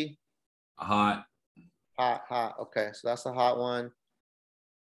Shri. Hot. Hot. Okay, so that's the hot one.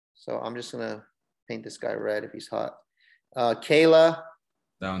 So I'm just gonna paint this guy red if he's hot. Kayla.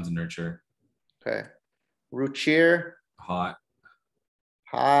 That one's a nurture. Okay. Ruchir. Hot.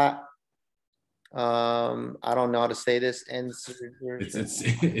 I don't know how to say this. It's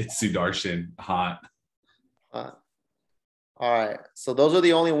Sudarshan. Hot. All right. So those are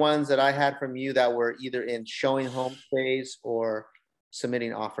the only ones that I had from you that were either in showing home phase or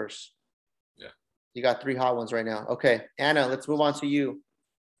submitting offers. Yeah. You got 3 hot ones right now. Okay. Anna, let's move on to you.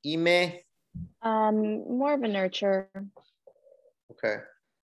 Ime. More of a nurture. Okay.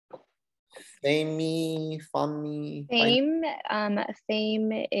 Fame is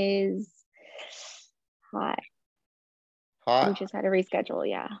hot. We just had to reschedule,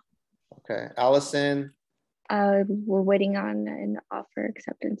 yeah. Okay. Allison. We're waiting on an offer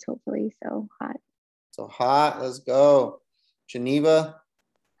acceptance, hopefully, so hot. So hot, let's go. Geneva.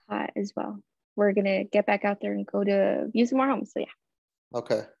 Hot as well. We're gonna get back out there and go to view some more homes, so yeah.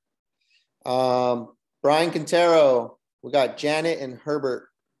 Okay. Brian Quintero. We got Janet and Herbert.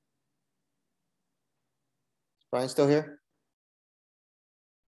 Brian still here?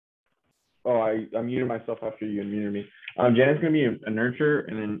 Oh, I muted myself after you unmuted me. Janet's gonna be a nurture,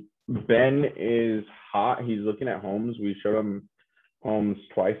 and then Ben is hot. He's looking at homes. We showed him homes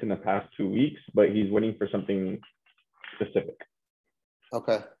twice in the past 2 weeks, but he's waiting for something specific.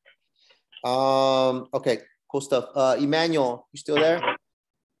 Okay. Okay, cool stuff. Emmanuel, you still there?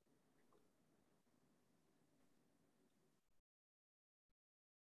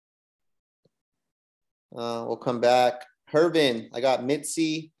 We'll come back. Hervin, I got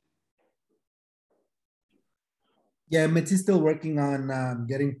Mitzi. Yeah, Mitzi's still working on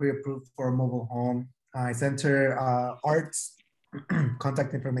getting pre-approved for a mobile home. I sent her Art's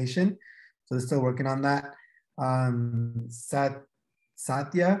contact information, so they're still working on that.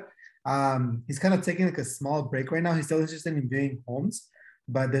 Satya, he's kind of taking like a small break right now. He's still interested in viewing homes,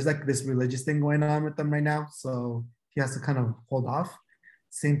 but there's like this religious thing going on with them right now, so he has to kind of hold off.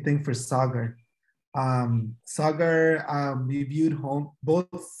 Same thing for Sagar. Sagar reviewed home, both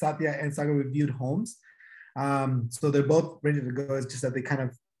Satya and Sagar reviewed homes. So they're both ready to go. It's just that they kind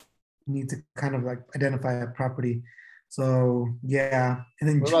of need to kind of like identify a property. So yeah, and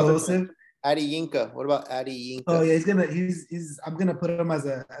then Joseph. Adi Yinka. What about Adi Yinka? Oh yeah, he's I'm gonna put him as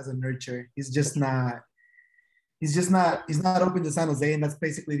a nurture. He's not open to San Jose, and that's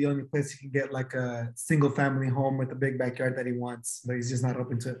basically the only place he can get like a single family home with a big backyard that he wants. But he's just not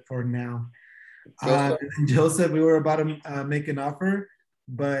open to it for now. Joseph, we were about to make an offer,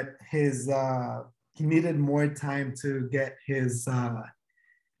 but he needed more time to get his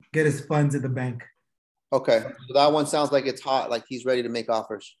funds at the bank. Okay, so that one sounds like it's hot, like he's ready to make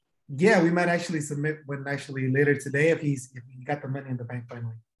offers. Yeah, we might actually submit one actually later today if he got the money in the bank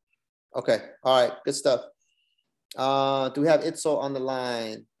finally. Okay, all right, good stuff. Do we have Itzel on the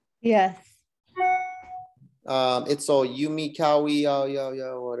line? Yes. Itzel, Yumi, Kawi,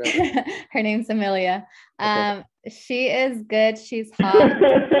 yo, whatever. Her name's Amelia. Okay. She is good. She's hot.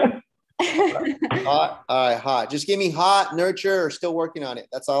 Hot. All right, hot. Just give me hot, nurture, or still working on it.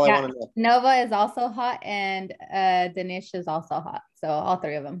 That's all I want to know. Nova is also hot, and Danish is also hot. So all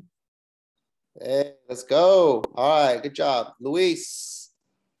three of them. Hey, let's go. All right, good job. Luis.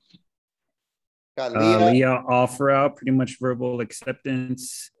 Got Leah offer out, pretty much verbal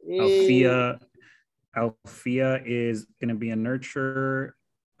acceptance. Alfia is going to be a nurture.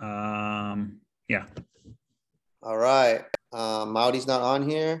 Yeah. All right. Maudi's not on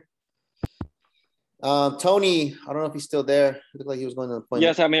here. Tony, I don't know if he's still there. It looked like he was going to the appointment.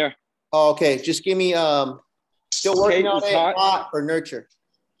 Yes, I'm here. Oh, okay. Just give me still working on it, hot or nurture.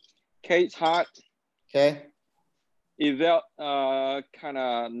 Kate's hot. Okay. Yvette kind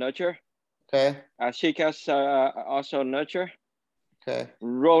of nurture. Okay. Shika's also nurture. Okay.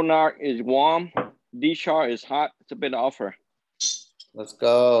 Ronald is warm. D-Char is hot. It's a bit offer. Let's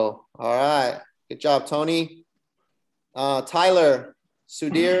go. All right. Good job, Tony. Tyler,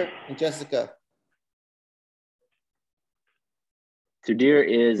 Sudhir, and Jessica. Sudhir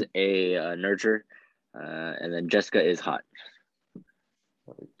is a nurture, and then Jessica is hot.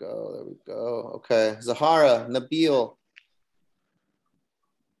 There we go. There we go. Okay. Zahara, Nabil.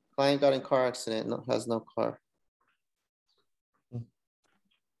 Client got in car accident. No, has no car.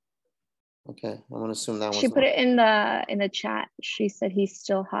 Okay. I'm gonna assume that she put it in the chat. She said he's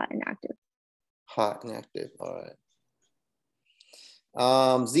still hot and active. Hot and active. All right.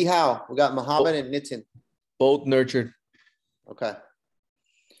 Zihao, we got Mohammed and Nitin. Both nurtured. Okay.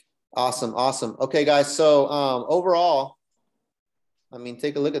 Awesome. Awesome. Okay, guys. So overall, I mean,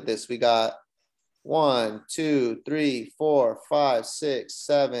 take a look at this. We got 1, 2, 3, 4, 5, 6,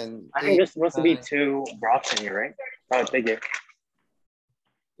 7. I think there's supposed to be 2 Brops in here, right? Oh, thank you.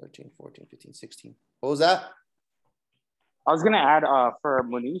 13, 14, 15, 16. What was that? I was gonna add for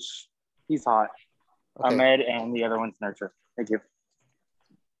Munish, he's hot. Okay. Ahmed and the other one's nurture. Thank you.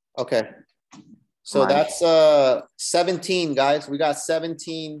 Okay. So that's 17, guys. We got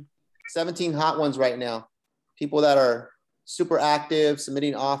 17 hot ones right now. People that are super active,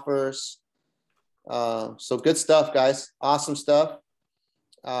 submitting offers. So good stuff, guys. Awesome stuff.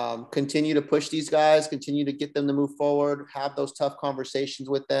 Continue to push these guys, continue to get them to move forward, have those tough conversations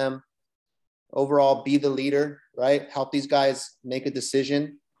with them. Overall, be the leader, right? Help these guys make a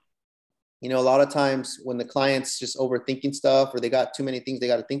decision. You know, a lot of times when the client's just overthinking stuff or they got too many things they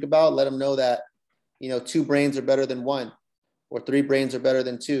got to think about, let them know that, you know, 2 brains are better than 1 or 3 brains are better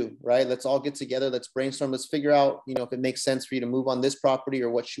than 2, right? Let's all get together. Let's brainstorm. Let's figure out, you know, if it makes sense for you to move on this property or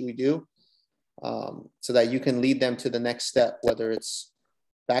what should we do, so that you can lead them to the next step, whether it's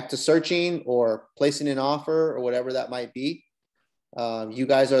back to searching or placing an offer or whatever that might be. You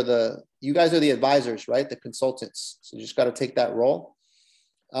guys are the advisors, right? The consultants. So you just got to take that role.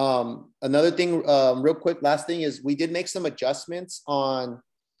 Another thing, real quick, last thing is we did make some adjustments on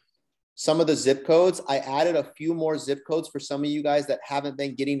some of the zip codes. I added a few more zip codes for some of you guys that haven't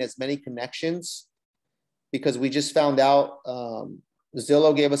been getting as many connections, because we just found out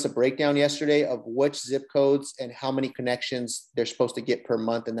Zillow gave us a breakdown yesterday of which zip codes and how many connections they're supposed to get per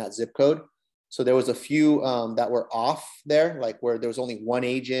month in that zip code. So there was a few that were off there, like where there was only one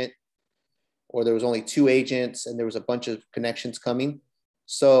agent or there was only two agents and there was a bunch of connections coming.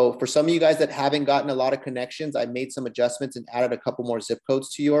 So for some of you guys that haven't gotten a lot of connections, I made some adjustments and added a couple more zip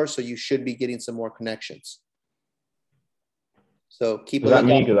codes to yours. So you should be getting some more connections. So keep. Is that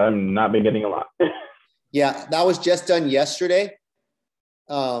me? Because I've not been getting a lot. Yeah, that was just done yesterday.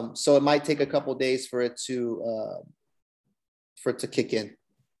 So it might take a couple days for it to kick in.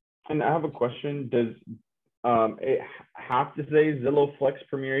 And I have a question. Does it have to say Zillow Flex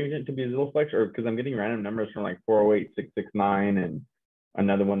Premier Agent to be Zillow Flex, or because I'm getting random numbers from like 408-669 and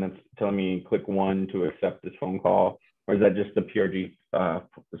another one that's telling me click 1 to accept this phone call, or is that just the PRG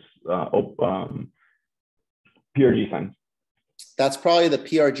PRG signs? That's probably the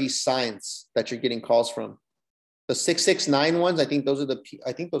PRG signs that you're getting calls from. The 669 ones, I think those are the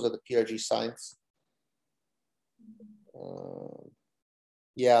PRG signs.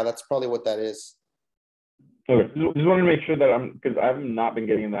 Yeah, that's probably what that is. Okay, just wanted to make sure that because I have not been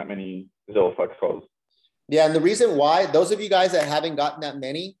getting that many Zillow Flex calls. Yeah, and the reason why, those of you guys that haven't gotten that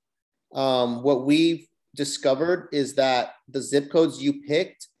many, what we've discovered is that the zip codes you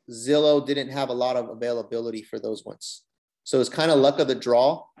picked, Zillow didn't have a lot of availability for those ones. So it's kind of luck of the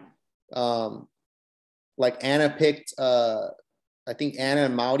draw. Like Anna picked, I think Anna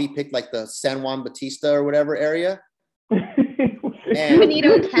and Maudie picked like the San Juan Bautista or whatever area. And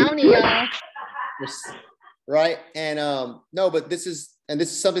Benito County, y'all. Right. And no, but this is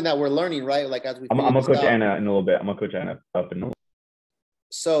something that we're learning, right? Like as we I'm gonna coach Anna in a little bit. I'm gonna coach Anna up in a little.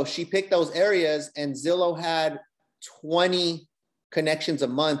 So she picked those areas and Zillow had 20 connections a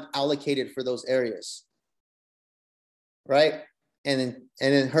month allocated for those areas. Right. And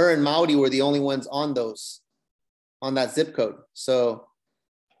then her and Maudie were the only ones on that zip code. So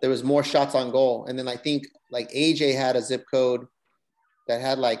there was more shots on goal. And then I think like AJ had a zip code that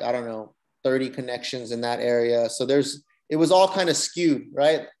had like, I don't know, 30 connections in that area. So it was all kind of skewed,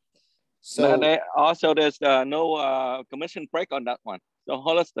 right? So there's no commission break on that one. So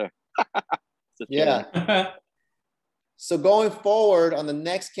Hollister. Yeah. So going forward on the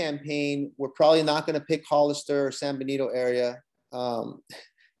next campaign, we're probably not going to pick Hollister or San Benito area,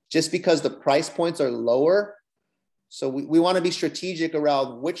 just because the price points are lower. So we want to be strategic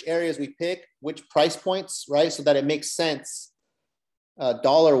around which areas we pick, which price points, right? So that it makes sense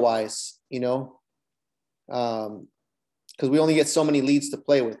dollar-wise, because we only get so many leads to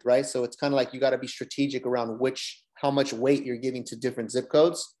play with, right? So it's kind of like you got to be strategic around how much weight you're giving to different zip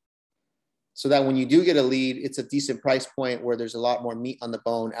codes, so that when you do get a lead, it's a decent price point where there's a lot more meat on the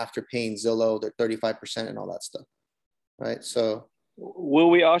bone after paying Zillow their 35% and all that stuff, right? So will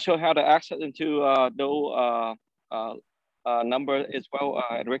we also have the access into those number as well,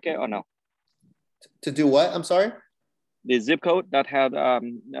 Enrique, or no? To do what? I'm sorry? The zip code that had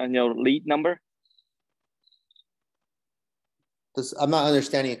lead number. I'm not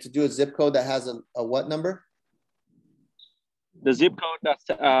understanding it. To do a zip code that has a what number? The zip code that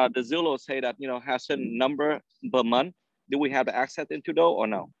the Zillow say that has a number per month. Do we have the access into those or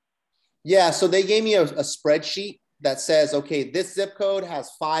no? Yeah, so they gave me a spreadsheet that says, okay, this zip code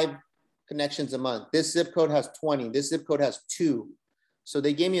has 5 connections a month. This zip code has 20. This zip code has 2. So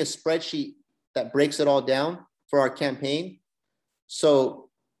they gave me a spreadsheet that breaks it all down for our campaign. So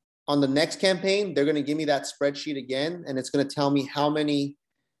on the next campaign, they're going to give me that spreadsheet again, and it's going to tell me how many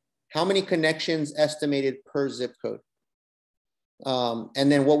connections estimated per zip code.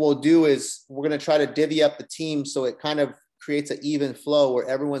 And then what we'll do is we're going to try to divvy up the team so it kind of creates an even flow where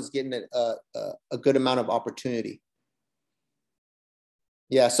everyone's getting a good amount of opportunity.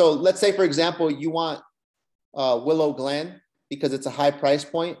 Yeah. So let's say, for example, you want Willow Glen because it's a high price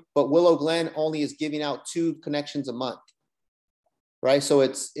point, but Willow Glen only is giving out 2 connections a month, right? So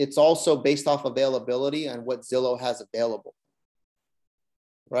it's also based off availability and what Zillow has available.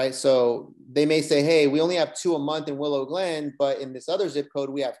 Right. So they may say, hey, we only have 2 a month in Willow Glen, but in this other zip code,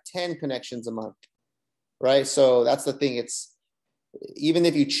 we have 10 connections a month. Right. So that's the thing. It's even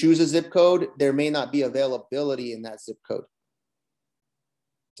if you choose a zip code, there may not be availability in that zip code.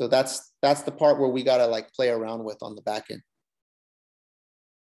 So that's the part where we got to like play around with on the back end.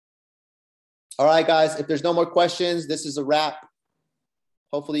 All right, guys, if there's no more questions, this is a wrap.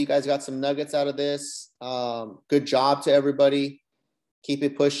 Hopefully you guys got some nuggets out of this. Good job to everybody. Keep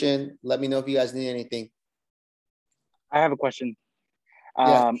it pushing. Let me know if you guys need anything. I have a question.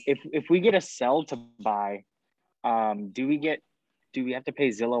 Yeah. If we get a sell to buy, do we get do we have to pay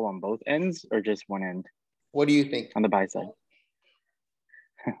Zillow on both ends or just one end? What do you think? On the buy side.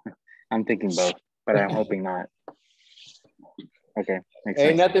 I'm thinking both, but I'm hoping not. Okay.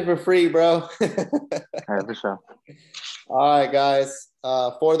 Ain't nothing for free, bro. All right, for sure. All right, guys.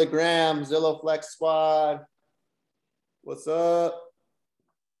 For the gram, Zillow Flex Squad. What's up?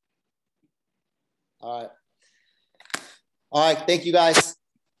 All right. All right. Thank you, guys.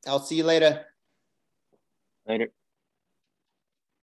 I'll see you later. Later.